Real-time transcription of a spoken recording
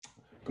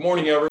Good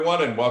morning,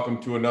 everyone, and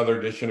welcome to another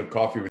edition of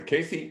Coffee with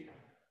Casey.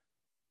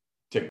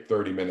 Take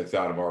 30 minutes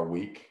out of our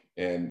week.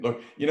 And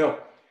look,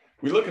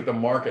 we look at the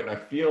market and I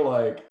feel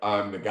like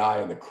I'm the guy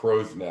in the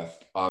crow's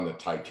nest on the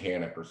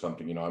Titanic or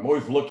something. I'm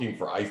always looking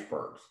for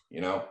icebergs,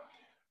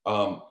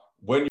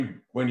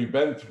 when you've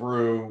been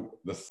through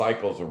the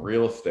cycles of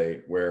real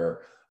estate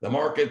where the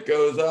market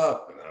goes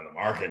up and then the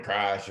market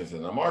crashes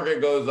and the market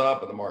goes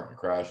up and the market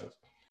crashes.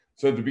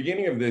 So at the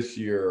beginning of this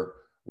year,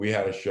 we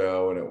had a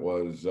show and it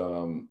was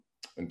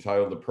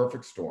entitled The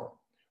Perfect Storm,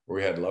 where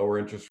we had lower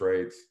interest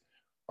rates,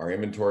 our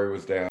inventory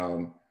was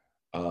down,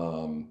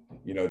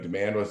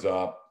 demand was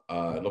up.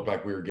 It looked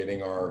like we were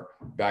getting our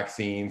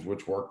vaccines,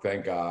 which worked,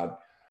 thank God.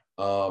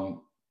 And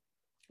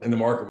the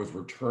market was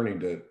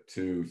returning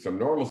to some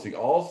normalcy.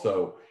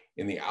 Also,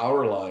 in the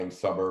outer-lying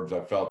suburbs, I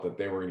felt that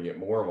they were going to get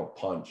more of a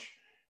punch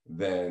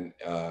than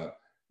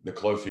the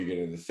closer you get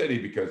into the city,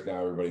 because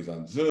now everybody's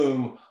on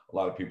Zoom. A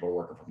lot of people are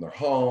working from their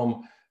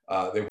home.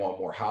 They want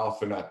more house.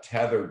 They're not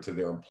tethered to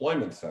their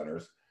employment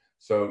centers.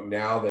 So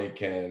now they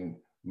can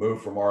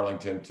move from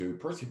Arlington to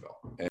Percyville.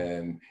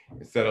 And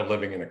instead of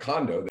living in a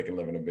condo, they can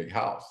live in a big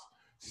house.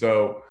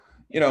 So,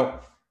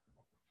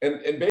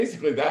 and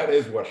basically that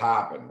is what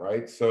happened,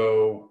 right?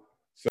 So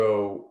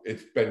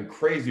it's been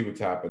crazy what's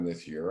happened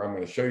this year. I'm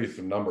going to show you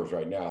some numbers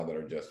right now that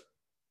are just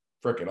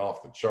freaking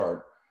off the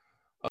chart.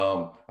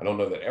 I don't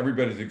know that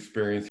everybody's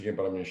experiencing it,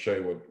 but I'm going to show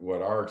you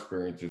what our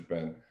experience has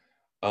been.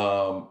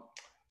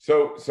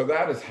 So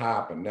that has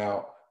happened.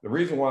 Now, the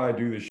reason why I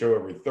do this show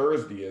every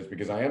Thursday is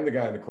because I am the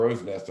guy in the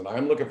crow's nest and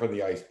I'm looking for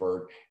the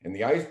iceberg. And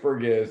the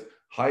iceberg is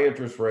high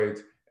interest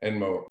rates and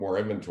more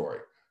inventory.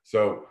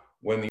 So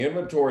when the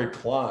inventory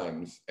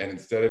climbs, and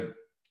instead of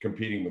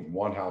competing with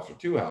one house or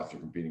two houses,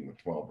 you're competing with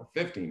 12 or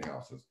 15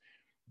 houses,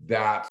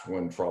 that's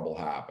when trouble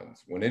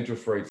happens. When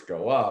interest rates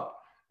go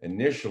up,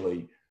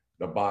 initially,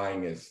 the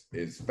buying is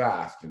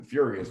fast and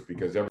furious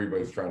because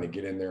everybody's trying to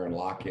get in there and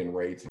lock in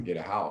rates and get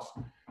a house.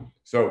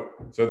 So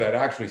that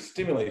actually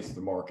stimulates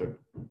the market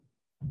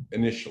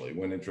initially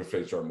when interest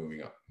rates start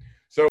moving up.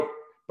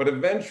 But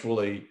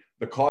eventually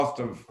the cost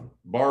of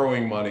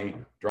borrowing money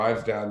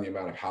drives down the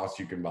amount of house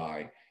you can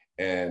buy,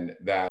 and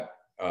that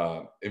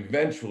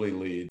eventually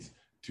leads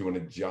to an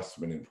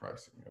adjustment in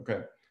pricing.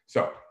 Okay,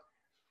 so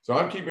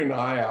I'm keeping an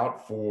eye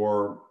out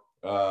for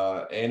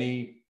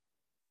any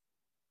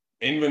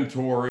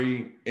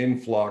inventory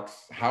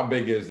influx. How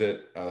big is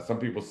it? Some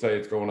people say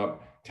it's going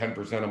up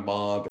 10% a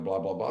month or blah,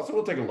 blah, blah. So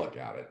we'll take a look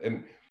at it.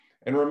 And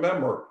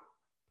remember,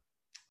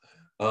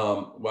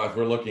 as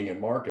we're looking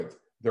at markets,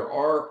 there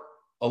are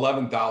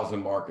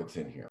 11,000 markets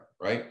in here,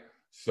 right?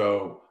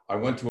 So I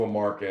went to a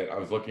market, I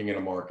was looking at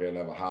a market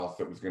of a house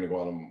that was going to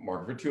go on the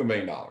market for $2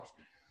 million.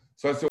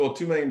 So I said, well,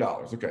 $2 million.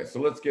 Okay, so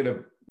let's get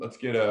a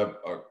Vienna,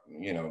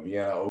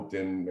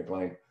 Oakton,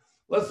 McLean.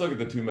 Let's look at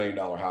the $2 million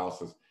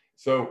houses.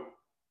 So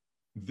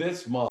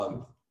this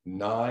month,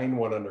 9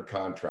 went under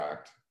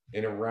contract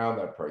in around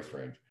that price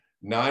range.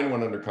 9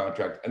 went under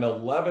contract and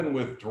 11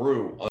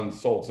 withdrew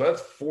unsold. So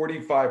that's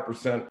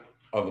 45%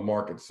 of the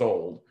market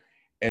sold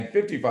and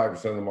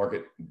 55% of the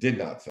market did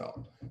not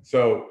sell.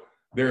 So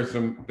there's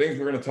some things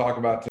we're going to talk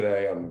about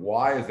today on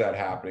why is that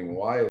happening?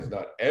 Why is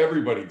not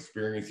everybody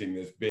experiencing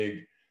this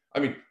big? I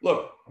mean,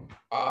 look,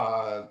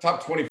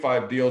 top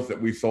 25 deals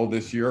that we sold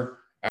this year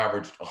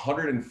averaged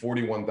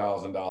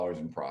 $141,000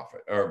 in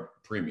profit or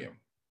premium.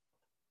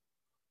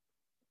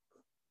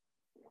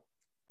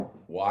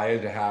 Why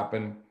did it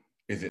happen?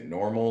 Is it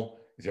normal?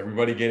 Is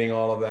everybody getting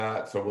all of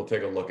that? So we'll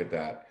take a look at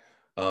that.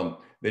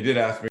 They did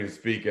ask me to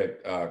speak at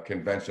a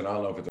convention. I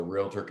don't know if it's a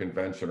realtor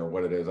convention or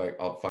what it is.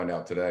 I'll find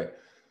out today.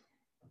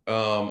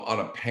 On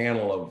a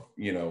panel of,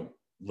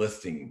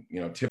 listing,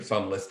 tips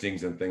on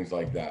listings and things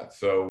like that.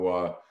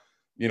 So,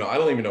 I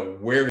don't even know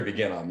where to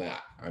begin on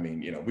that. I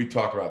mean, we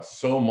talk about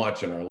so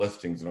much in our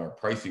listings and our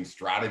pricing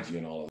strategy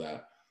and all of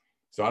that.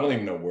 So I don't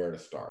even know where to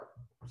start.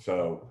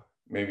 So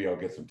maybe I'll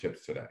get some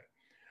tips today.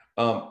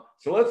 So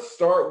let's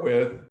start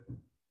with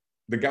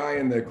the guy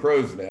in the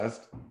crow's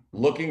nest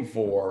looking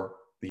for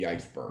the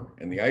iceberg.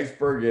 And the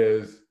iceberg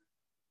is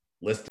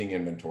listing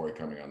inventory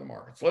coming on the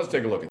market. So let's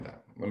take a look at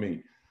that.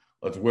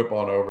 Let's whip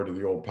on over to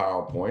the old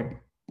PowerPoint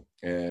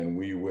and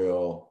we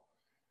will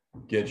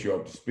get you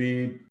up to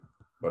speed.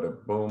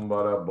 Bada boom,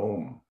 bada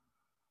boom.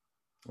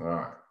 All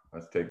right,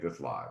 let's take this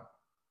live.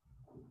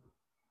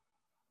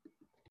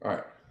 All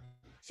right,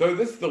 so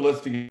this is the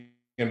listing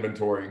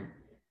inventory.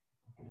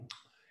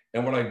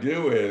 And what I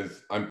do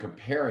is I'm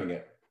comparing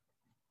it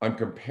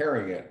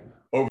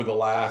over the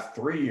last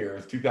 3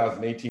 years,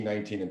 2018,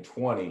 19, and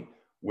 20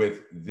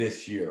 with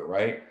this year,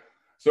 right?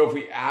 So if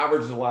we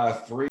average the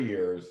last 3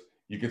 years,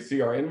 you can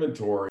see our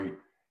inventory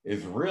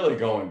is really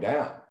going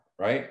down,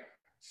 right?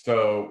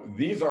 So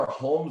these are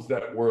homes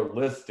that were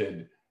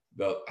listed,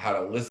 had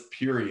a list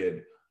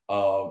period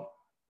of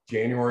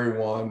January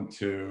 1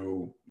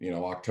 to,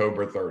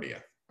 October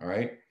 30th, all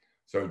right?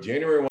 So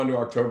January 1 to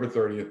October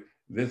 30th,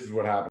 this is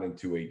what happened in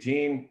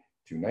 2018,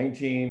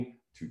 2019,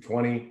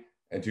 2020,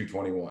 and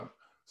 2021.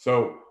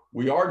 So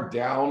we are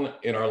down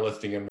in our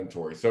listing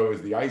inventory. So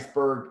is the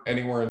iceberg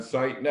anywhere in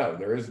sight? No,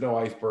 there is no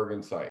iceberg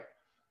in sight.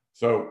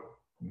 So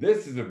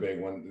this is a big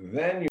one.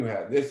 Then you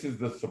have, this is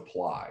the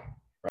supply,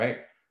 right?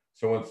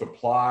 So when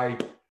supply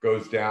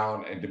goes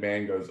down and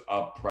demand goes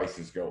up,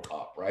 prices go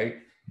up, right?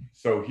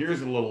 So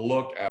here's a little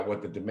look at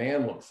what the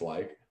demand looks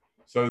like.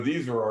 So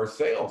these are our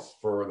sales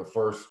for the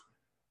first,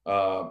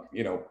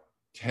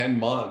 10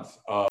 months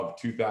of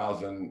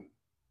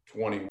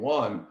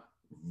 2021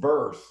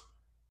 versus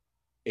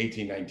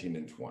 18, 19,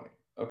 and 20.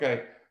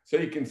 Okay. So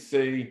you can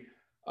see,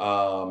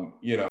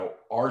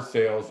 our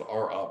sales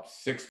are up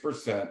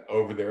 6%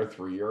 over their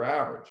 3-year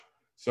average.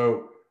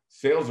 So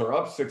sales are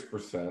up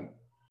 6%.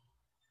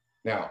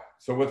 Now,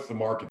 so what's the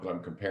market that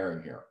I'm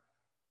comparing here?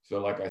 So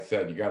like I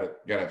said, you gotta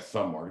have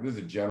some market. This is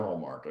a general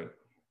market.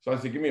 So I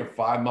said, give me a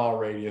 5-mile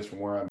radius from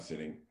where I'm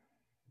sitting.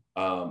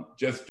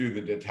 Just do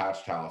the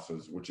detached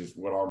houses, which is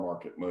what our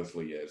market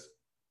mostly is.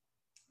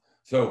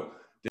 So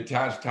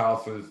detached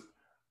houses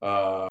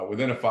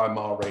within a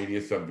 5-mile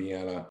radius of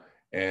Vienna,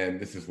 and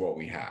this is what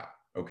we have.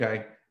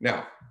 Okay.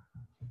 Now,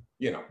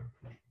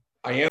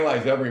 I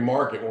analyze every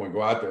market when we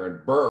go out there,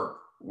 and Burke,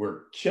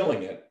 we're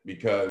killing it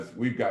because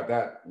we've got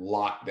that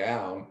locked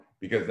down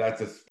because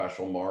that's a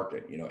special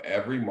market.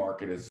 Every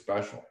market is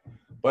special.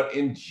 But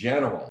in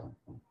general,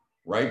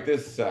 right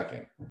this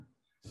second,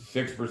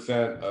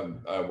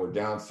 6% of we're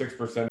down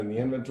 6% in the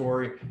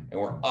inventory, and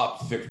we're up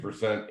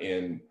 6%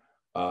 in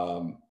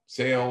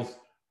sales.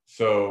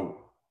 So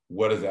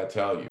what does that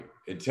tell you?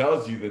 It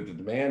tells you that the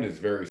demand is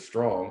very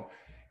strong.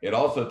 It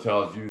also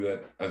tells you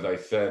that, as I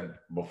said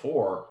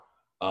before,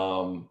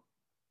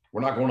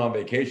 we're not going on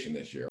vacation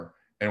this year,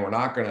 and we're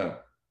not going to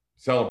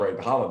celebrate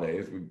the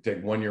holidays. We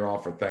take 1 year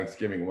off for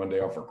Thanksgiving, 1 day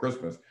off for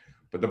Christmas,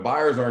 but the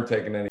buyers aren't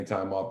taking any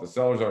time off. The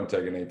sellers aren't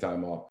taking any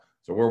time off.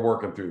 So we're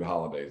working through the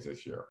holidays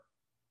this year.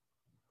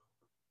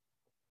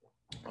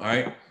 All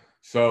right.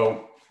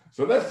 So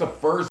that's the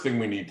first thing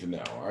we need to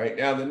know. All right.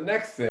 Now, the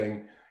next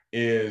thing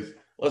is,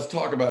 let's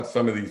talk about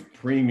some of these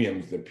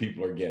premiums that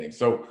people are getting.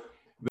 So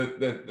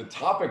the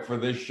topic for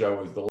this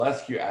show is the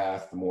less you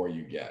ask, the more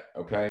you get.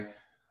 Okay.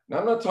 Now,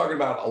 I'm not talking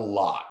about a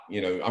lot.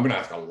 I'm going to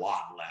ask a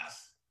lot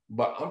less,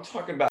 but I'm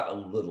talking about a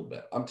little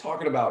bit. I'm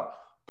talking about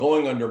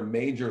going under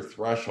major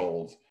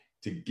thresholds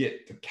to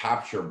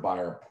capture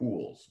buyer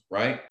pools,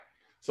 right?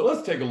 So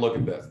let's take a look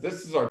at this.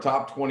 This is our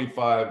top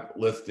 25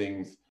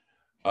 listings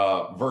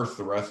versus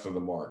the rest of the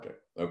market.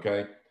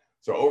 Okay.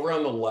 So over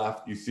on the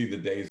left, you see the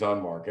days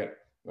on market.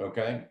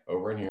 Okay.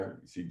 Over in here,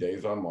 you see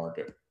days on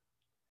market.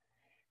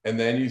 And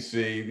then you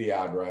see the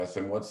address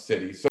and what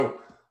city. So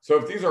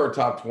if these are our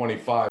top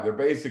 25, they're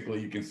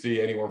basically, you can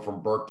see anywhere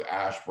from Burke to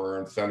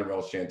Ashburn,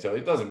 Centerville, Chantilly.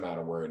 It doesn't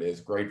matter where it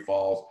is. Great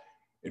Falls.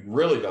 It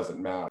really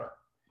doesn't matter.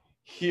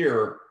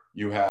 Here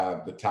you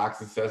have the tax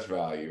assessed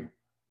value.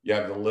 You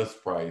have the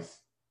list price.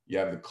 You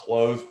have the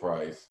close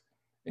price.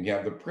 And you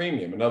have the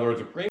premium. In other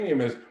words, a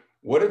premium is,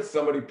 what did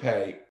somebody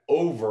pay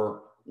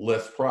over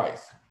list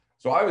price?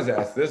 So I was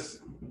asked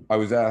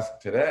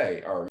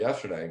today or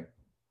yesterday,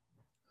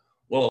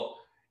 well,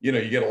 you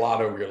get a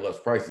lot over your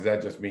list price. Does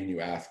that just mean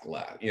you ask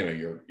less?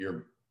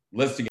 You're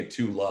listing it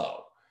too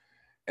low.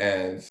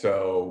 And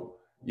so,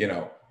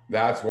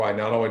 that's why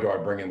not only do I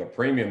bring in the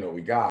premium that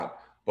we got,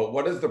 but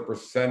what is the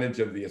percentage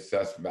of the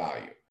assessed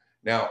value?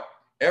 Now,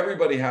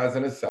 everybody has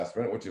an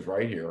assessment, which is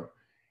right here.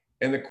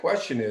 And the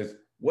question is,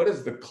 what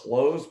is the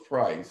close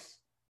price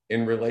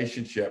in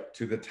relationship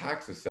to the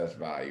tax assessed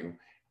value?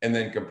 And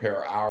then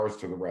compare ours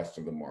to the rest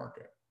of the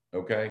market.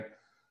 Okay.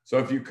 So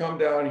if you come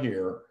down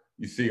here,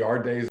 you see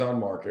our days on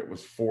market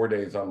was 4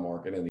 days on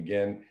market. And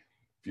again,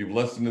 if you've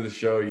listened to the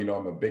show,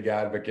 I'm a big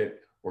advocate.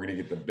 We're going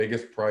to get the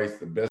biggest price,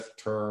 the best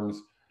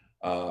terms,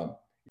 no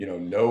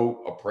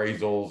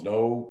appraisals,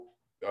 no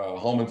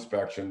home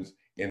inspections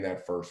in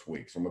that first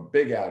week. So I'm a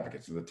big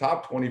advocate. So the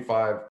top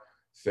 25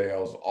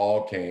 sales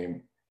all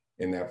came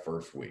in that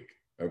first week.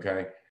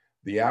 Okay.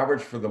 The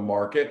average for the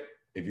market,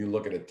 if you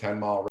look at a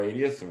 10-mile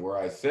radius of where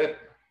I sit,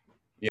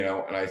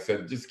 and I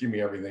said, just give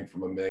me everything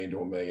from $1 million to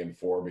 $1.4 million,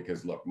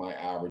 because look, my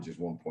average is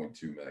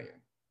 1.2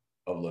 million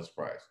of list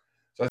price.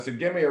 So I said,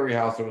 give me every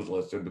house that was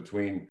listed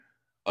between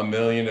 $1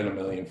 million and $1.4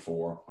 million,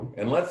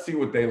 and let's see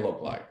what they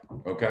look like.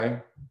 Okay.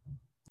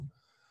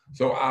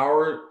 So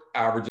our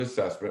average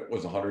assessment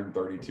was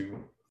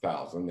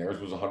 132,000.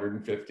 Theirs was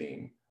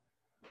 115.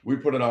 We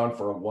put it on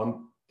for a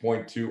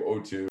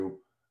 1.202.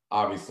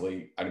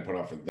 Obviously, I didn't put it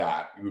on for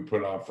that. You would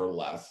put it on for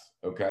less.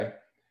 Okay.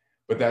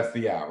 But that's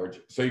the average.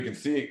 So you can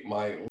see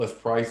my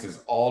list price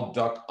is all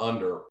ducked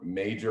under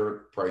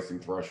major pricing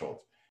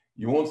thresholds.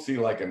 You won't see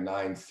like a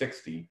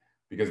 960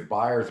 because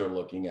buyers are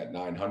looking at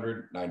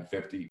 900,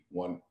 950,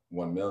 1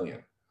 million.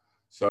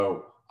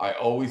 So I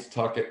always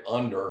tuck it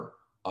under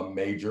a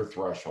major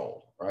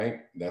threshold,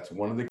 right? That's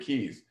one of the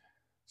keys.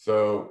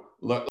 So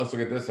let's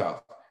look at this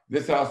house.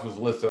 This house was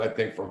listed, I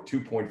think, for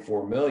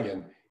 2.4 million.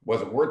 It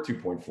wasn't worth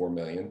 2.4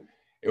 million.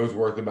 It was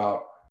worth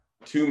about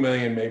 2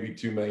 million, maybe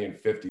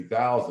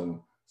 2,050,000.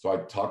 So I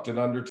tucked it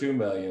under 2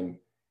 million,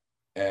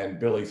 and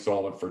Billy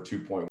sold it for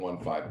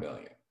 2.15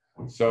 million.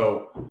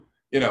 So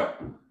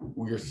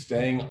we're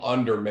staying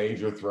under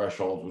major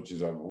thresholds, which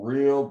is a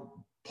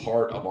real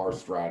part of our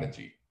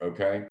strategy.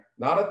 Okay.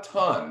 Not a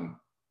ton,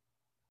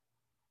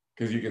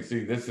 because you can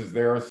see this is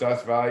their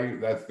assessed value.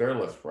 That's their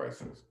list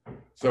prices.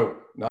 So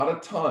not a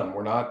ton.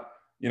 We're not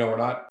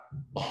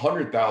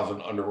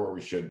 100,000 under where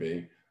we should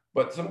be,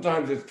 but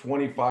sometimes it's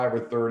 25 or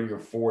 30 or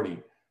 40,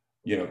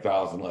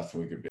 thousand less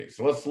than we could be.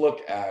 So let's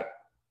look at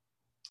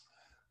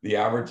the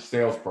average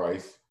sales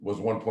price was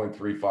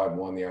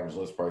 1.351. The average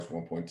list price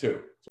 1.2.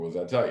 So what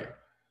does that tell you?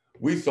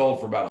 We sold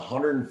for about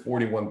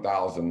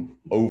 141,000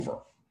 over,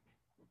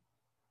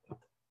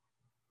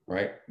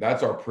 right?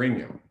 That's our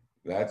premium.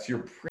 That's your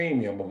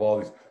premium of all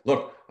these.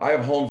 Look, I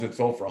have homes that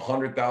sold for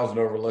 100,000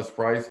 over list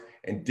price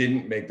and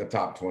didn't make the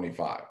top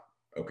 25.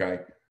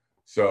 Okay.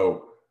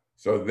 So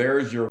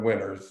there's your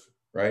winners,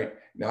 right?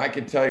 Now I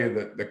can tell you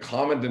that the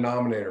common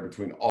denominator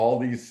between all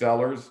these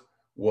sellers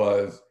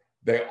was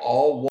they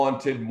all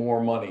wanted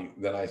more money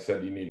than I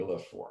said you need to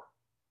list for.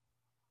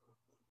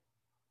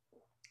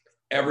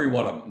 Every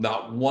one of them.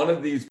 Not one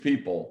of these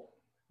people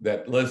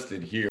that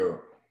listed here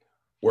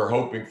were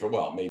hoping for,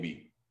 well,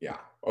 maybe, yeah.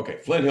 Okay,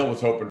 Flint Hill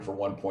was hoping for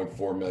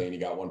 1.4 million. You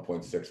got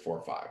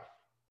 1.645.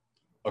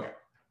 Okay,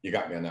 you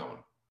got me on that one.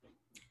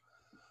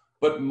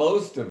 But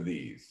most of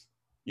these,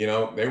 they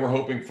were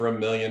hoping for $1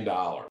 million.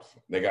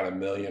 They got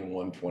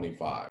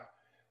 $1,125,000.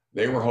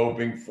 They were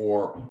hoping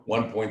for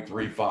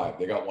 1.35.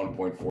 They got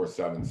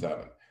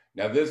 1.477.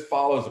 Now this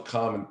follows a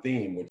common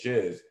theme, which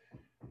is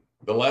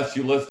the less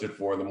you list it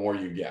for, the more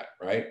you get,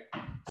 right?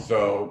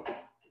 So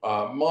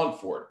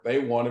Montfort, they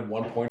wanted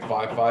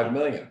 1.55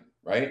 million,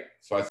 right?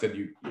 So I said,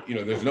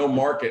 there's no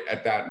market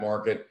at that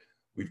market.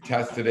 We've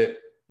tested it.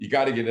 You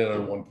got to get in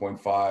on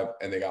 1.5,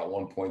 and they got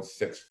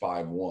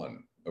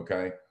 1.651.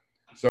 Okay.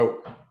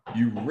 So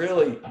you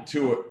really,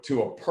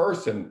 to a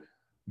person,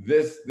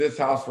 this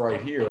house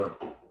right here,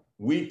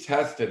 we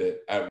tested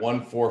it at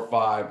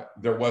 145.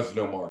 There was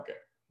no market.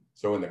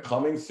 So in the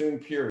coming soon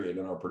period,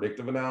 in our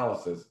predictive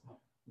analysis,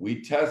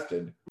 we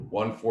tested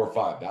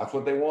 145. That's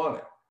what they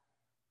wanted.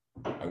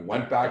 I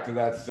went back to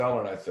that seller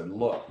and I said,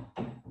 look,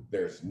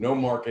 there's no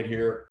market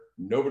here.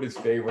 Nobody's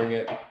favoring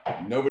it.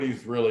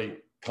 Nobody's really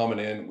coming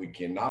in. We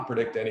cannot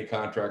predict any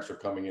contracts are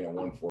coming in at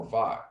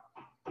 145.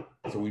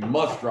 So we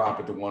must drop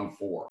it to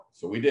 1.4.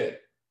 So we did.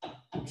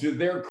 To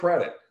their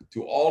credit,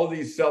 to all of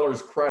these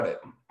sellers' credit,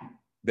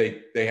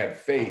 they had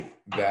faith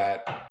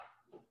that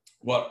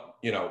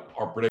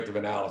our predictive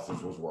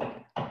analysis was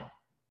working.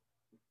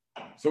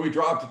 So we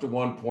dropped it to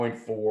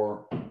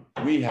 1.4.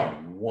 We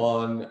had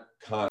one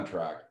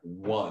contract,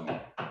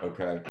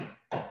 okay?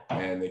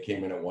 And they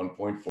came in at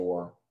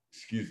 1.4.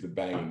 Excuse the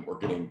banging. We're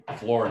getting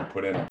flooring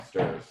put in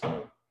upstairs,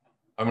 so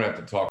I'm gonna have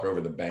to talk over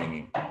the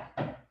banging.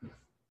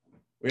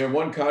 We had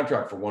one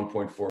contract for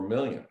 1.4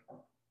 million.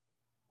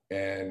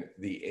 And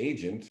the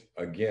agent,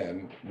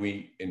 again,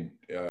 we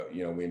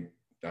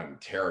not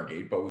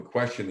interrogate, but we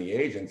question the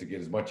agent to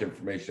get as much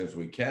information as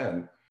we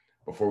can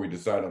before we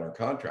decide on our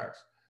contracts.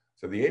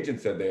 So the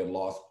agent said they had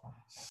lost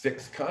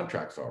 6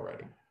 contracts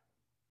already.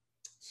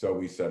 So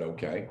we said,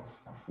 okay,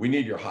 we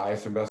need your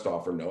highest and best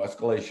offer, no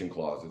escalation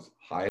clauses,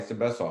 highest and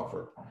best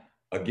offer.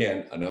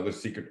 Again, another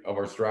secret of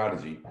our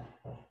strategy.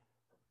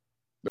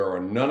 There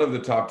are none of the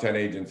top 10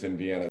 agents in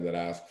Vienna that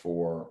ask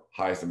for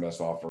highest and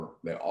best offer.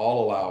 They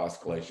all allow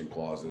escalation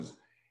clauses.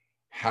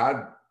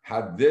 Had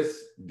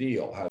this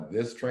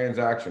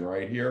transaction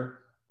right here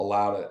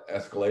allowed an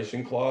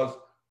escalation clause,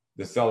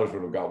 the sellers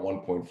would have got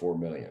 1.4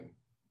 million.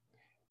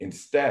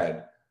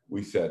 Instead,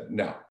 we said,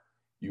 no,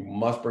 you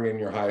must bring in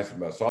your highest and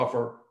best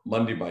offer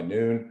Monday by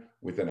noon.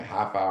 Within a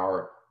half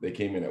hour, they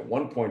came in at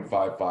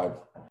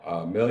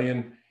 1.55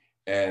 million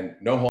and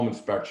no home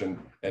inspection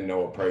and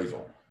no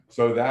appraisal.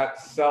 So that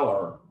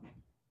seller,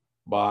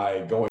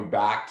 by going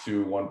back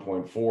to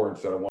 1.4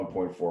 instead of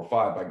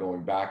 1.45, by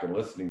going back and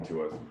listening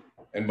to us,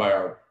 and by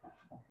our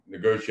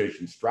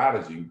negotiation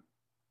strategy,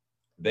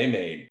 they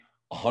made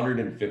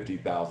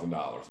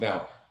 $150,000.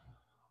 Now,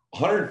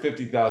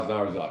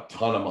 $150,000 is a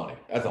ton of money.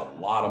 That's a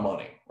lot of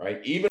money, right?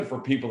 Even for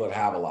people that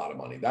have a lot of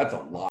money, that's a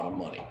lot of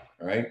money,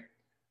 right?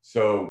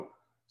 So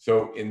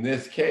in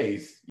this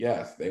case,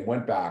 yes, they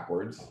went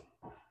backwards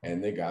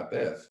and they got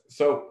this.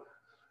 So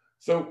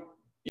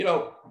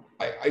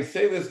I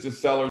say this to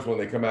sellers when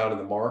they come out of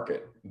the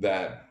market,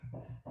 that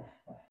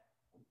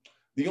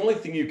the only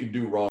thing you can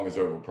do wrong is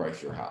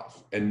overprice your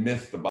house and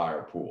miss the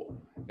buyer pool.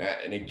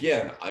 And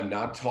again, I'm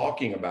not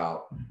talking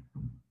about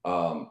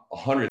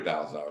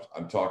 $100,000.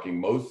 I'm talking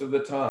most of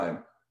the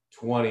time,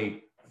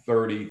 $20,000,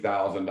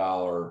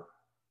 $30,000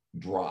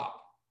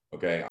 drop.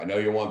 Okay, I know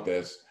you want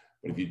this,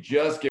 but if you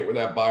just get where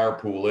that buyer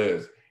pool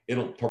is,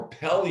 it'll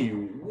propel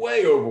you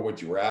way over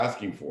what you were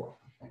asking for.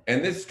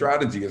 And this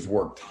strategy has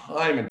worked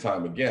time and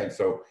time again.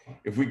 So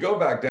if we go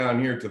back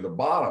down here to the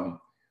bottom,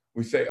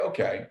 we say,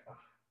 okay,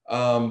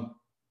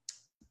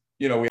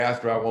 we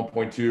asked about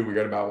 1.2, we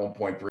got about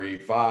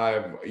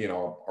 1.35,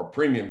 our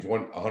premiums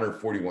went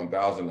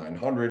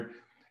 141,900,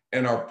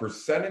 and our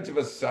percentage of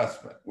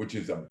assessment, which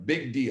is a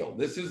big deal.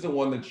 This is the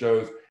one that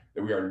shows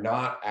that we are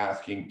not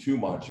asking too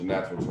much, and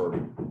that's what's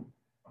hurting.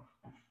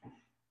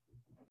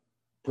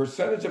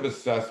 percentage of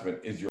assessment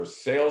is your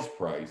sales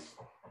price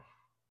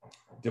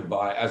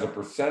divide as a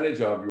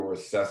percentage of your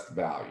assessed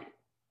value.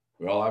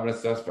 We all have an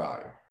assessed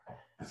value.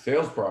 The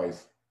sales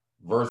price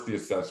versus the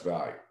assessed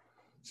value.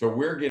 So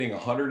we're getting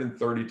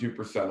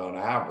 132% on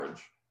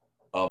average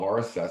of our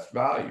assessed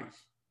values,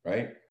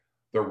 right?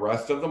 The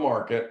rest of the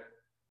market,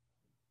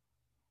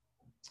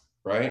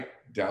 right,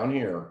 down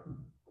here,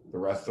 the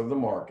rest of the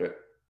market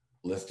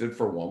listed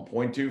for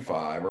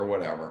 1.25 or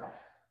whatever,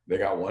 they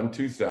got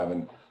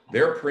 127.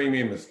 Their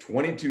premium is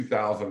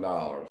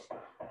 $22,000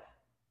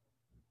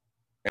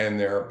 and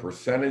their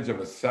percentage of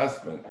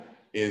assessment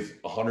is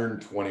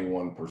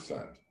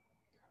 121%.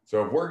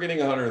 So if we're getting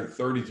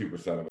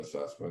 132% of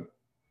assessment,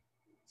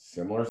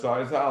 similar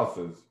size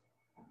houses,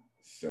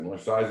 similar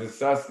size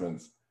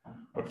assessments,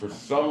 but for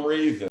some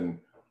reason,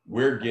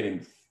 we're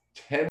getting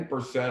 10%,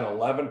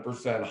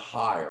 11%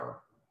 higher,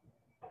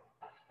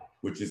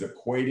 which is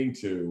equating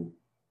to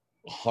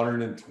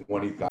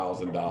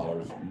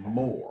 $120,000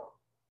 more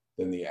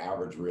than the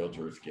average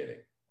realtor is getting,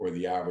 or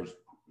the average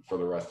for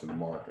the rest of the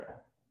market.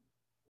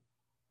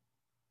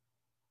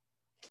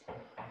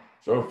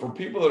 So for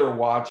people that are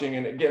watching,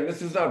 and again,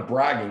 this is not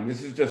bragging,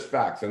 this is just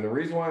facts. And the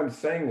reason why I'm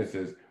saying this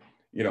is,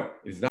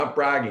 it's not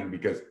bragging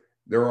because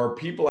there are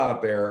people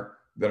out there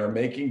that are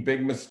making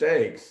big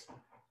mistakes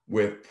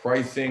with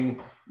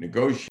pricing,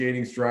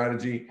 negotiating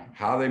strategy,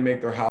 how they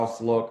make their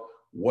house look,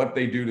 what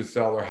they do to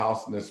sell their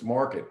house in this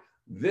market.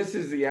 This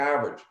is the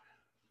average.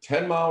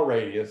 10-mile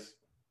radius,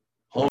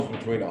 homes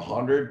between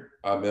 100,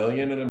 a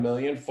million and $1.4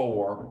 million.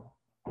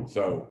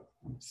 So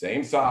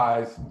same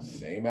size,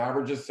 same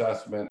average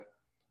assessment.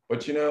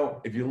 But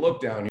if you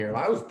look down here, and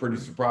I was pretty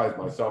surprised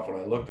myself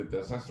when I looked at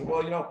this, I said,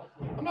 well,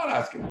 I'm not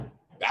asking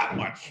that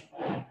much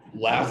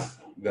less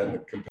than the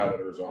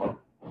competitors are.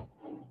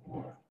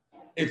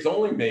 It's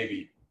only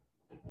maybe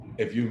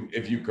if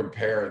you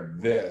compare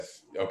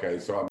this, okay,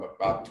 so I'm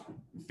about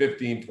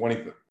 15,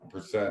 20%,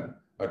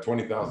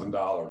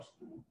 $20,000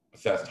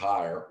 assessed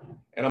higher,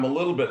 and I'm a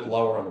little bit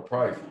lower on the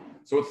price.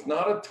 So it's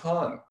not a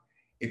ton.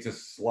 It's a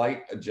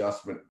slight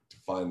adjustment to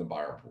find the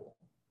buyer pool.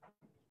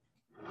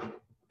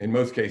 In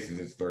most cases,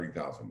 it's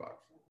 $30,000.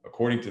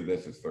 According to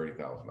this, it's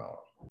 $30,000.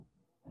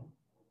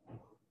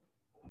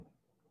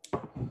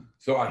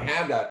 So I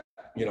had that,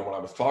 when I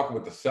was talking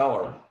with the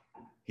seller,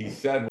 he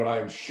said what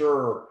I'm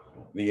sure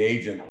the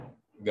agent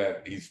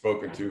that he's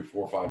spoken to,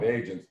 4 or 5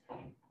 agents,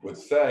 would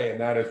say,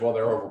 and that is, well,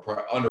 they're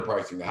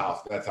underpricing the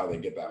house. That's how they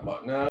get that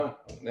much. No,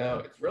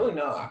 it's really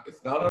not.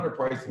 It's not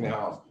underpricing the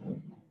house.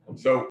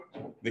 So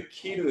the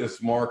key to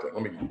this market,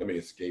 let me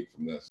escape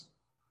from this,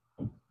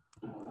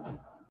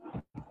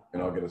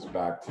 and I'll get us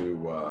back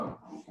to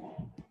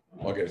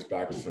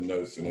some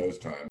nose to nose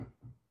time.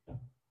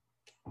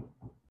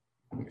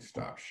 Let me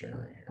stop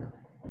sharing here.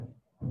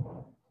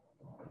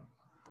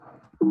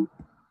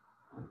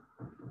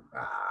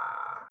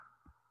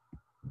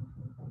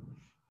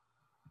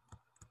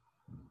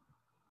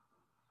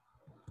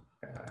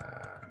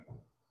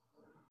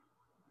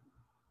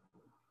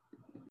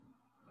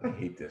 I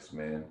hate this,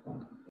 man.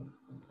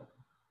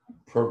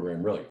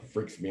 Program really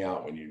freaks me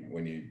out when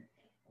you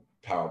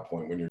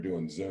PowerPoint, when you're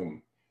doing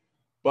Zoom.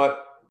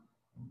 But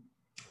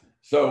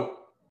so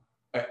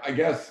I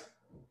guess,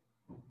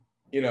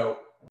 the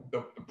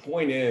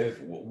point is,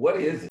 what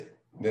is it?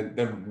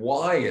 Then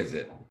why is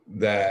it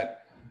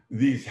that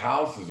these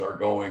houses are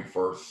going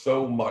for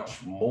so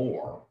much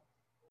more?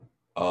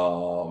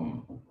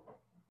 And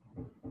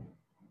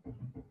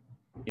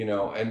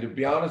to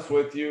be honest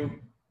with you,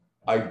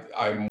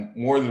 I'm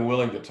more than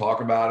willing to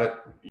talk about it,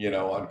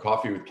 on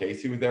Coffee with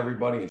Casey with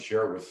everybody and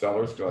share it with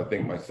sellers, because I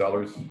think my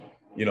sellers,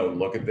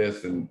 look at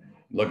this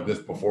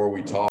before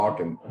we talk,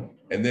 and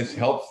this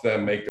helps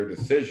them make their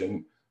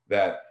decision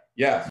that,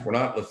 yes, we're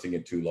not listing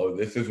it too low.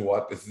 This is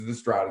the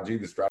strategy.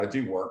 The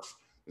strategy works.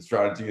 The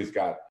strategy has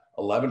got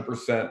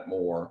 11%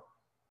 more,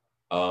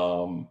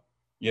 than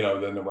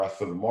the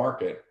rest of the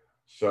market.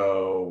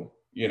 So,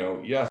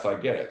 yes, I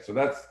get it. So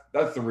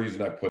that's the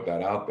reason I put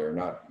that out there,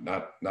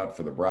 not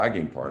for the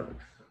bragging part of it.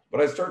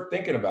 But I start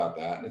thinking about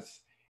that, and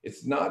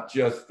it's not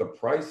just the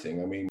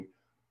pricing. I mean,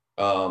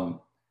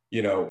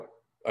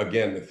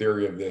 again, the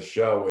theory of this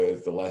show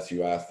is the less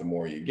you ask, the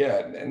more you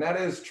get, and that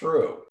is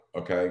true.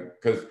 Okay,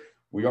 because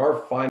we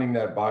are finding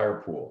that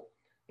buyer pool.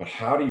 But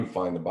how do you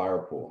find the buyer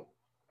pool?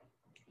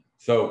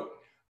 So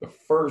the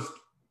first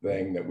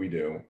thing that we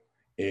do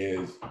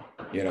is,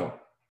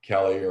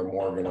 Kelly or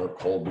Morgan or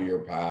Colby or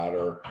Pat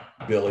or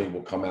Billy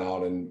will come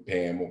out, and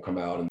Pam will come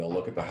out, and they'll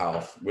look at the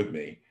house with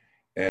me,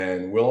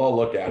 and we'll all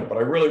look at it. But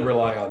I really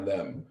rely on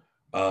them.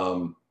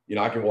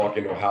 I can walk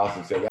into a house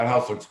and say, that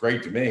house looks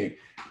great to me.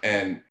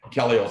 And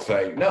Kelly will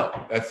say, no,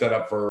 that's set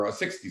up for a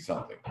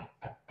 60-something,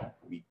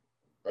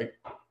 right?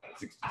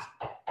 60. It's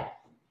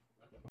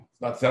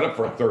not set up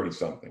for a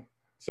 30-something.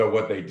 So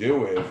what they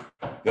do is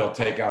they'll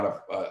take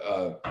out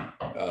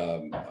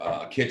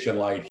a kitchen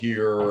light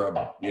here,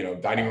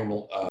 dining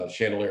room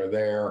chandelier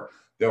there.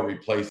 They'll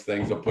replace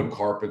things. They'll put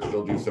carpets.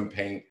 They'll do some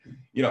paint.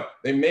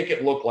 They make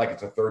it look like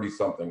it's a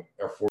 30-something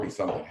or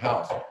 40-something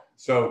house.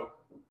 So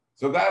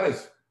that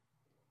is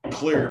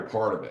clear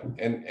part of it.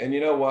 And you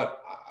know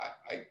what?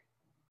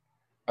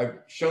 I've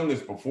shown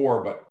this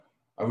before, but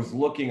I was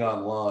looking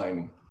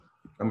online.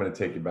 I'm going to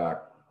take you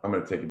back. I'm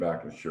going to take you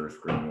back and share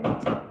screen one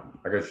time.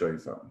 I got to show you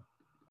something.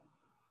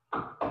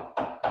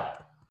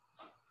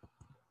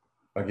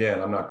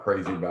 Again, I'm not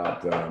crazy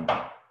about going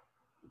back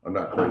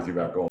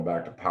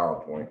to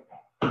PowerPoint.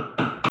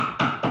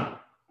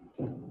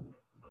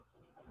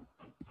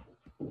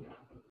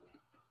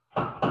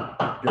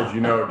 Because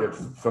you know, it gets,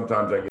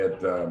 sometimes I get,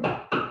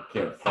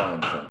 can't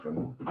find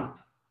something.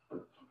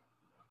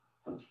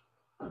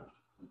 Let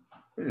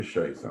me just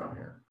show you something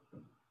here.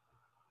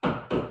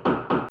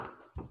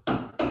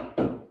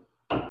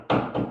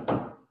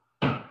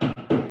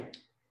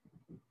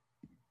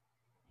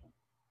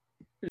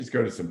 Just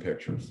go to some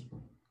pictures.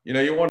 You know,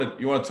 you want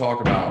to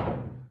talk about,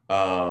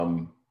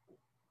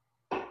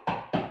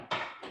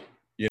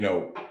 you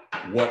know,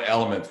 what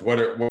elements, what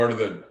are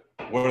the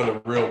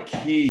real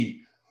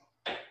key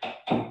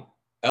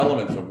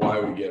elements of why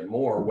we get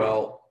more?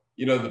 Well,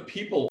 you know, the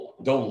people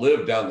don't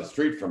live down the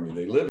street from you.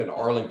 They live in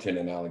Arlington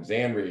and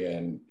Alexandria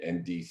and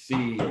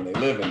DC, and they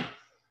live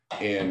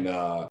in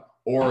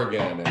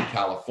Oregon and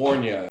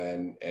California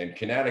and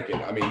Connecticut.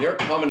 I mean, they're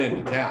coming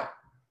into town.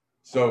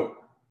 So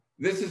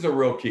this is a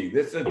real key.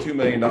 This is a $2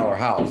 million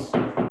house.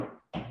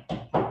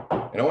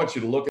 And I want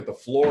you to look at the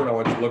floor and I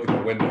want you to look at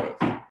the windows.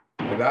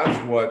 And that's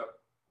what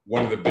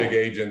one of the big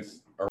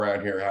agents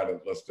around here had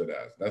it listed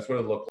as. That's what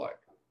it looked like.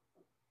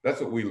 That's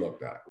what we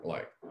looked at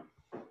like.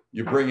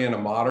 You bring in a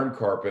modern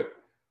carpet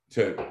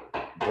to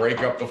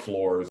break up the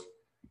floors.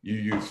 You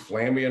use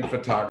flamboyant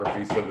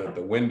photography so that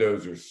the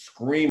windows are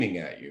screaming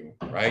at you,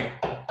 right?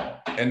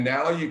 And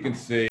now you can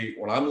see,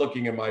 when I'm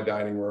looking in my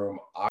dining room,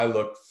 I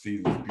see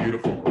this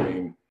beautiful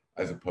green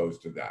as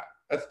opposed to that.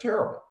 That's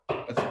terrible.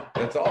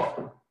 That's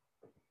awful.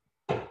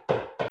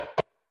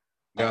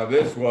 Now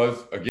this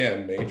was,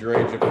 again, major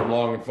agent from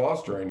Long and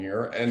Foster in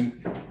here,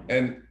 and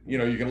you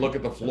know, you can look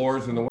at the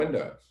floors and the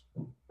windows.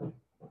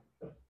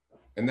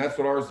 And that's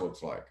what ours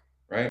looks like,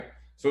 right?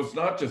 So it's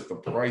not just the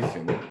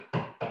pricing,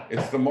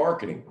 it's the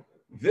marketing.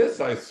 This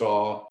I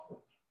saw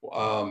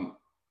an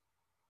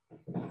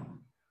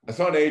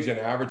agent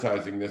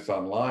advertising this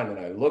online, and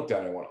I looked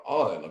at it and went,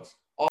 oh, that looks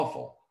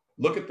awful.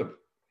 Look at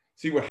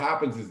see what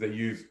happens is they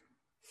use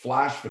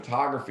flash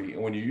photography.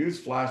 And when you use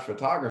flash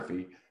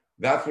photography,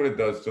 that's what it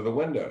does to the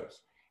windows.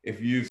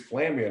 If you use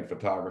flamboyant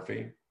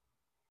photography,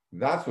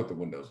 that's what the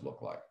windows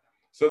look like.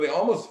 So they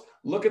almost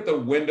look at the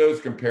windows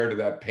compared to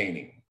that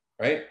painting,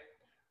 right?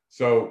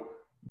 So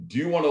do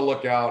you want to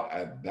look out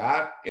at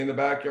that in the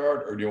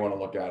backyard, or do you want to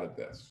look out at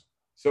this?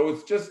 So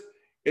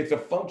it's a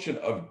function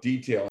of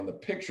detail, and the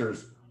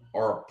pictures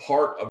are a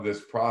part of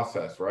this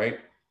process, right?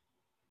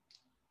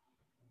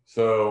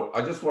 So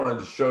I just wanted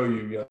to show you,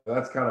 you know,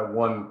 that's kind of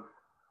one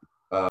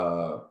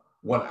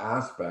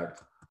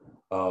aspect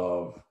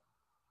of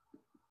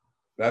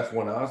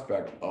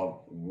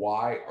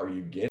why are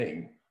you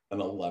getting an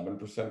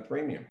 11%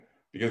 premium?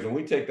 Because when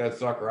we take that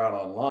sucker out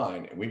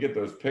online and we get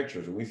those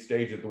pictures and we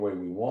stage it the way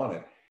we want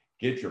it,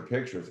 get your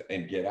pictures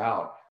and get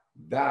out,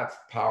 that's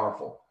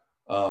powerful.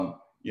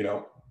 You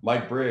know,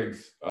 Mike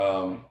Briggs,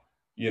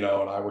 you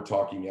know, and I were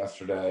talking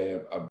yesterday.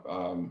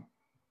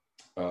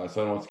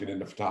 Someone wants to get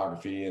into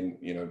photography and,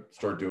 you know,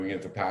 start doing it.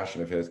 It's a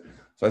passion of his.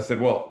 So I said,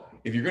 well,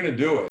 if you're going to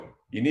do it,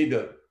 you need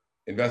to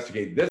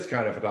investigate this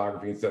kind of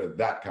photography instead of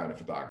that kind of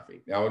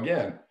photography. Now,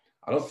 again,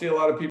 I don't see a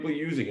lot of people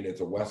using it.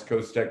 It's a West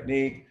Coast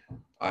technique.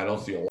 I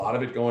don't see a lot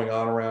of it going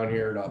on around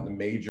here, not in the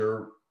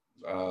major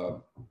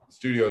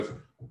studios,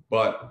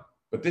 but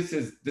this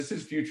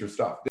is future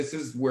stuff. This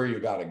is where you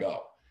got to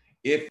go.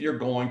 If you're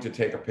going to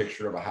take a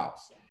picture of a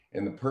house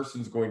and the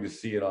person's going to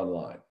see it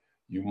online,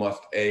 you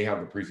must A, have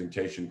the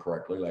presentation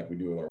correctly, like we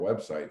do with our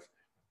websites,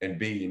 and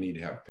B, you need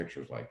to have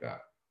pictures like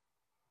that.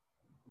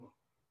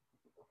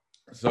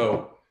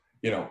 So,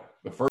 you know,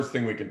 the first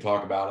thing we can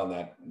talk about on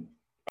that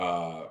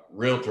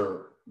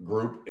realtor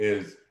group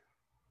is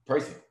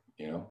pricing,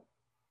 you know.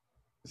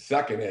 The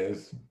second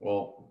is,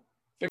 well,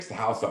 fix the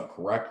house up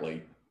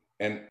correctly.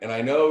 And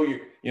I know,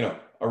 you know,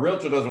 a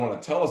realtor doesn't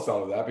want to tell us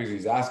all of that because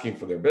he's asking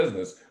for their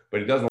business, but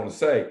he doesn't want to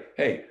say,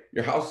 hey,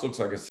 your house looks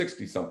like a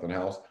 60-something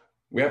house.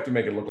 We have to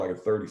make it look like a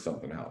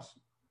 30-something house.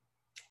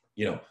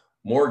 You know,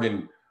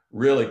 Morgan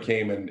really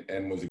came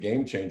and was a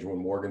game changer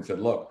when Morgan said,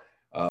 look,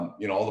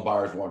 you know, all the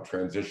buyers want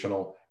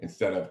transitional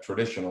instead of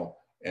traditional,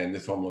 and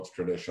this home looks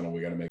traditional.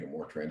 We got to make it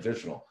more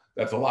transitional.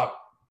 That's a lot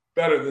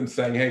better than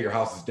saying, hey, your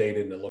house is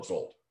dated and it looks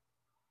old.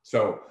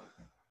 So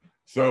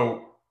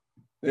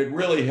it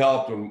really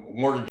helped when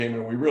Morgan came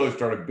in. We really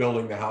started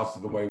building the house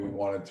the way we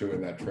wanted to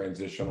in that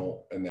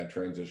transitional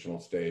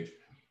stage.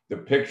 The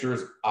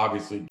pictures,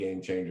 obviously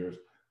game changers.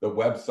 The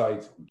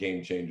websites,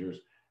 game changers.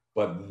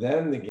 But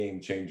then the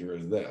game changer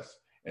is this.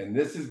 And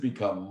this has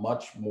become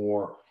much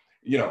more,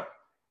 you know,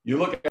 you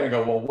look at it and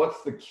go, well,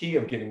 what's the key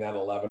of getting that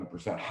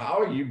 11%?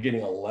 How are you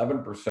getting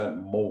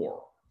 11%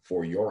 more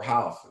for your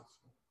houses?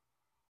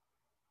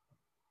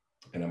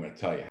 And I'm going to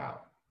tell you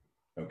how.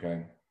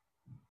 Okay.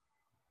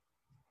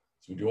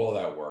 So we do all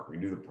that work. We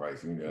do the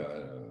pricing.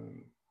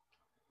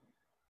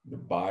 The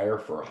buyer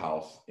for a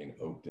house in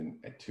Oakton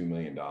at $2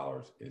 million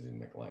is in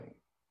McLean.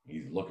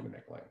 He's looking at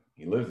McLean.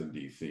 He lives in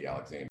DC,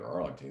 Alexander,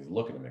 Arlington. He's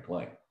looking at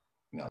McLean,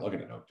 not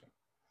looking at Oakton.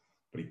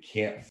 But he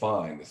can't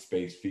find the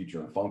space,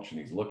 feature, and function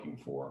he's looking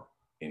for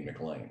in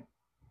McLean.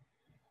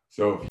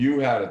 So if you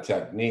had a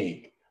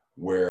technique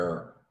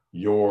where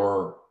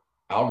your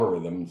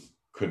algorithms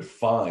could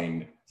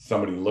find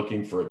somebody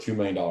looking for a $2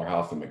 million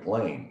house in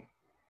McLean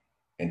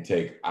and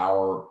take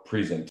our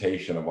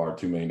presentation of our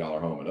 $2 million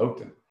home in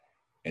Oakton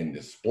and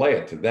display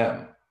it to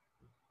them,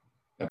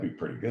 that'd be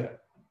pretty good,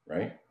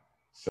 right?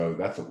 So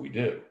that's what we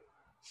do.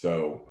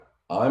 So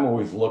I'm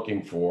always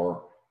looking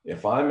for,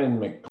 if I'm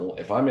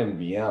in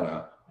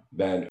Vienna,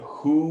 then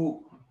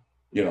who,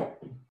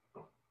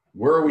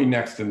 where are we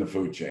next in the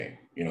food chain?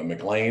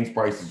 McLean's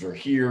prices are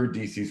here,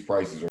 DC's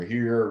prices are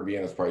here,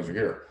 Vienna's prices are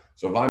here.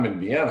 So if I'm in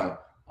Vienna,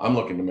 I'm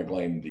looking to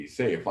McLean and DC.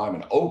 If I'm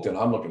in Oakton,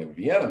 I'm looking at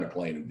Vienna,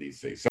 McLean, and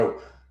DC. So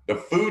the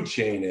food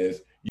chain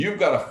is, you've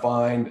got to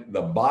find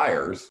the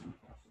buyers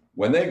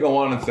when they go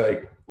on and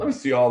say, let me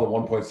see all the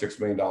 $1.6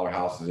 million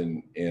houses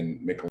in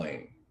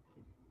McLean.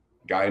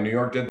 Guy in New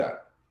York did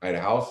that. I had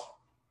a house.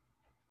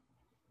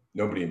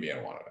 Nobody in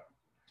Vienna wanted it.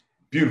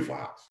 Beautiful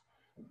house.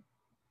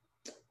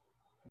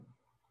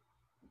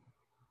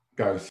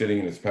 Guy was sitting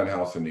in his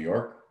penthouse in New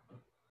York.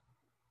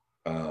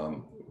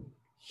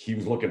 He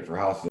was looking for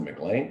houses in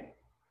McLean.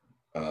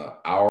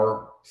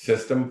 Our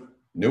system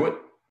knew it,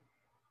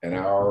 and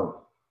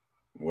our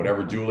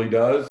whatever Julie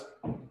does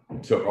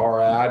took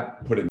our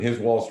ad, put it in his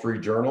Wall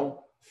Street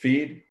Journal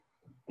feed.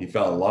 He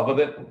fell in love with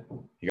it.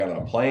 He got on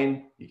a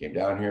plane. He came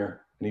down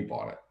here and he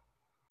bought it.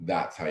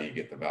 That's how you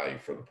get the value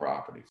for the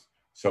properties.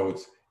 So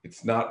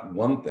it's not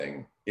one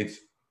thing. It's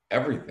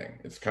everything.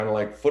 It's kind of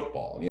like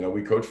football.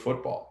 We coach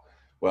football.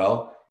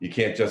 Well, you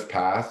can't just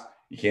pass.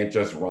 You can't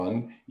just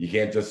run. You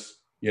can't just,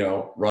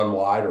 run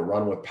wide or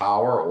run with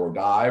power or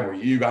dive, or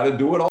you got to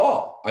do it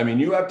all. I mean,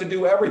 you have to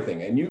do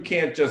everything, and you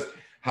can't just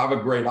have a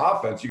great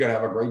offense. You got to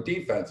have a great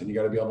defense, and you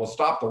got to be able to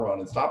stop the run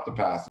and stop the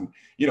pass. And,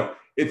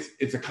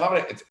 it's a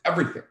combination. It's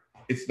everything.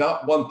 It's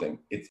not one thing.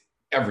 It's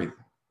everything,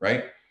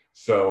 right?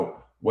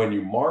 So when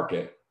you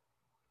market,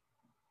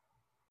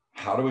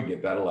 how do we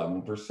get that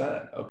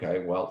 11%?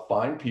 Okay, well,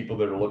 find people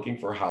that are looking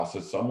for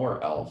houses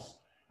somewhere else.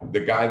 The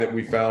guy that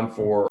we found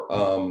for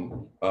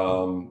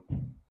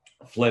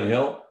Flint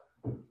Hill,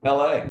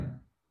 LA.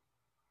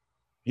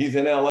 He's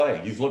in LA.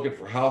 He's looking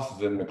for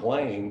houses in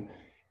McLean,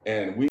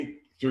 and we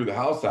threw the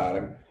house at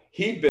him.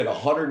 He bid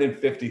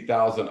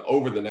 $150,000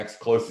 over the next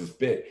closest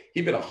bid.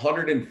 He bid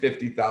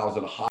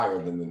 $150,000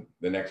 higher than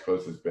the next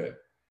closest bid.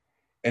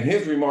 And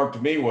his remark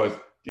to me was,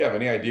 do you have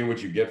any idea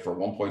what you get for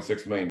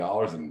 $1.6 million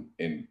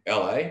in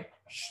LA?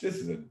 This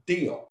is a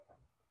deal.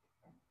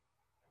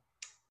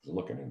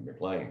 Looking in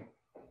McLean,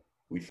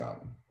 we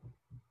found him.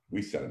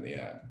 We sent him the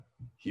ad.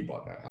 He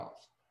bought that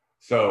house.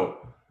 So,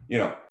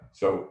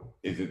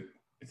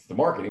 it's the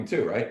marketing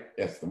too, right?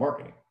 It's the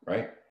marketing,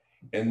 right?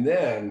 And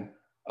then,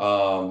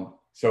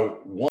 so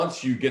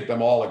once you get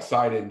them all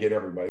excited and get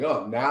everybody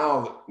up,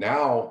 now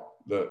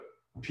the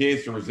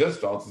pièce de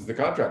resistance is the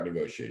contract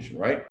negotiation,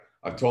 right?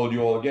 I've told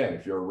you all again,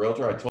 if you're a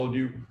realtor, I told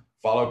you,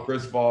 follow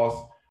Chris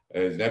Voss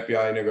as an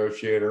FBI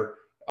negotiator,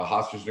 a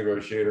hostage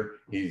negotiator.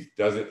 He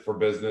does it for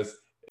business.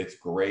 It's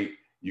great.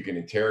 You can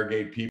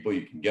interrogate people.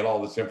 You can get all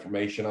this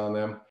information on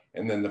them.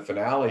 And then the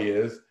finale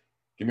is,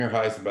 give me your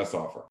highest and best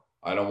offer.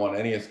 I don't want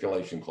any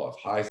escalation clause.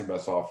 Highest and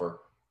best offer,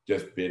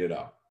 just bid it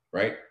up,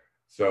 right?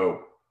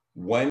 So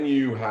when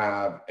you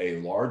have a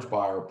large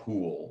buyer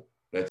pool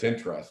that's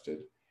interested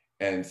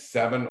and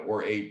 7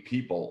 or 8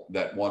 people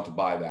that want to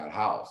buy that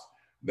house,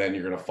 then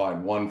you're going to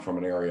find one from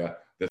an area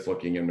that's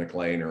looking in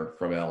McLean or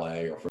from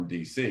LA or from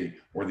DC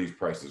where these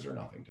prices are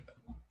nothing to them.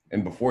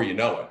 And before you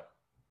know it,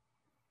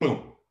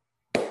 boom,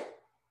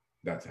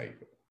 that's how you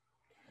do it.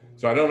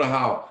 So I don't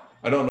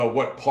know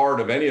what part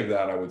of any of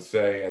that I would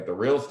say at the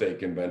real estate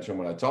convention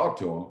when I talk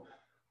to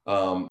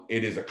them.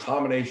 It is a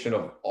combination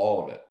of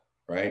all of it,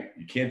 right?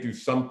 You can't do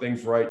some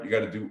things right. You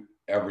got to do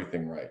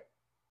everything right.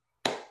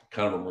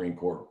 Kind of a Marine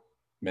Corps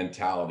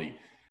mentality.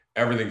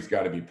 Everything's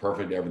got to be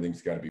perfect.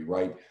 Everything's got to be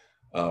right.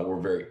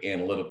 We're very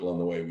analytical in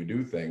the way we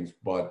do things.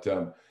 But,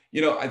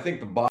 I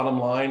think the bottom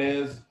line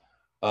is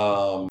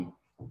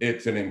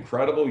it's an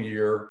incredible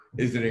year.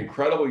 Is it an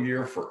incredible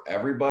year for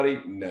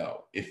everybody?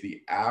 No. If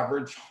the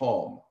average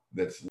home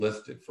that's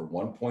listed for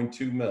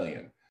 1.2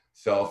 million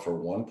sells for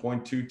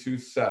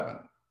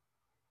 1.227,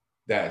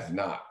 that is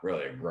not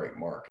really a great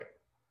market.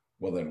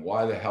 Well, then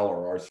why the hell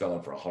are ours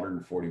selling for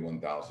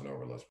 141,000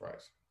 over list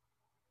price?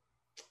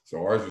 So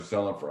ours are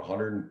selling for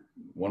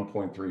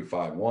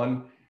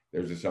 101.351.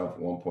 Theirs is selling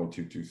for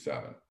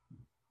 1.227.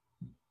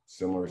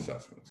 Similar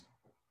assessments.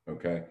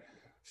 Okay.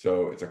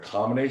 So it's a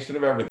combination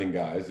of everything,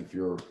 guys. If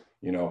you're,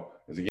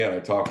 as again, I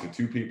talk to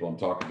 2 people. I'm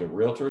talking to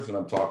realtors and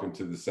I'm talking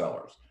to the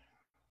sellers.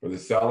 For the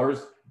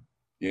sellers,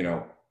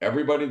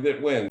 everybody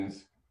that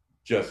wins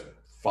just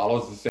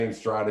follows the same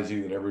strategy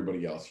that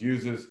everybody else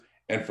uses.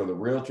 And for the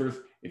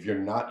realtors, if you're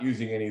not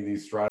using any of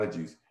these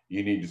strategies,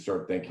 you need to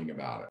start thinking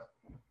about it.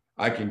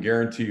 I can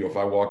guarantee you, if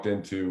I walked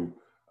into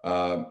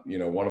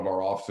one of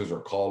our offices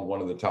or called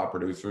one of the top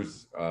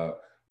producers,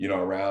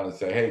 around and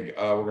say, hey,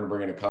 we're going to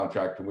bring in a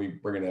contract. Can we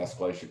bring in an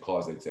escalation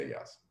clause? They'd say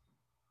yes.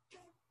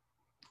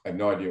 I have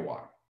no idea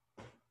why.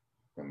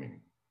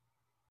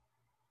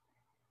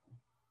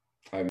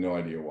 I have no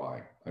idea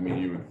why.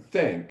 You would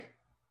think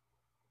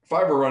if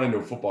I ever run into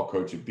a football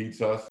coach that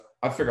beats us,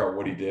 I'd figure out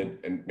what he did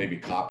and maybe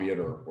copy it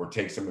or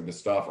take some of his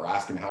stuff or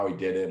ask him how he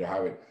did it or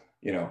how it,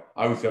 I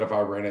always said if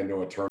I ran into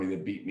an attorney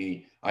that beat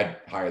me, I'd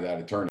hire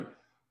that attorney.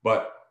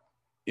 But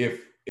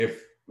if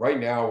right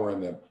now we're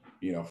in the,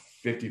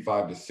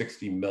 $55 to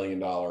 $60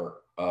 million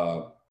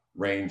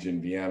range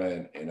in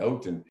Vienna and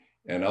Oakton,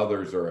 and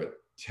others are at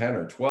 10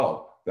 or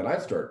 12, then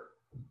I'd start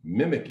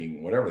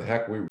mimicking whatever the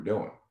heck we were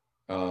doing.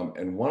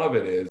 And one of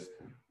it is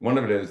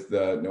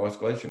the no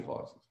escalation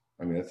clauses.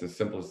 That's the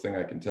simplest thing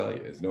I can tell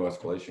you is no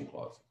escalation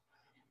clauses.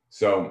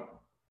 So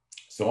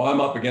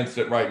I'm up against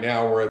it right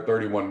now. We're at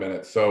 31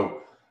 minutes.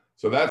 So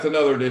that's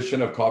another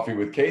edition of Coffee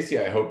with Casey.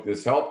 I hope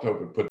this helped.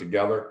 Hope it put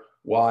together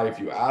why if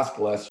you ask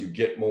less, you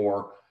get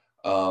more.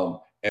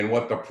 And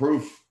what the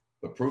proof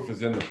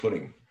is in the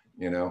pudding,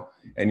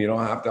 and you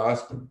don't have to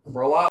ask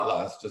for a lot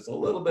less, just a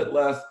little bit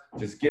less.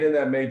 Just get in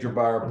that major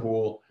buyer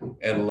pool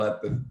and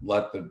let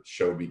the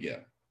show begin.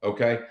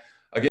 Okay.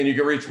 Again, you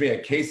can reach me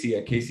at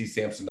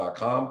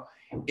casey@caseysampson.com.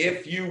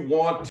 If you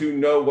want to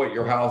know what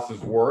your house is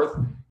worth,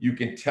 you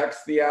can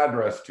text the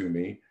address to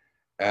me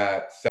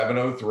at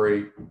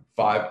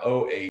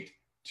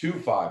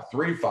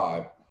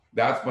 703-508-2535.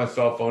 That's my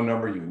cell phone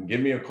number. You can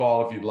give me a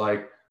call if you'd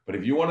like. But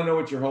if you want to know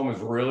what your home is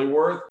really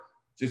worth,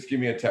 just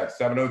give me a text,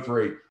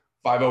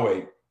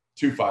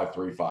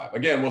 703-508-2535.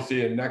 Again, we'll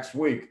see you next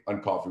week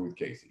on Coffee with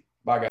Casey.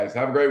 Bye, guys.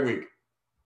 Have a great week.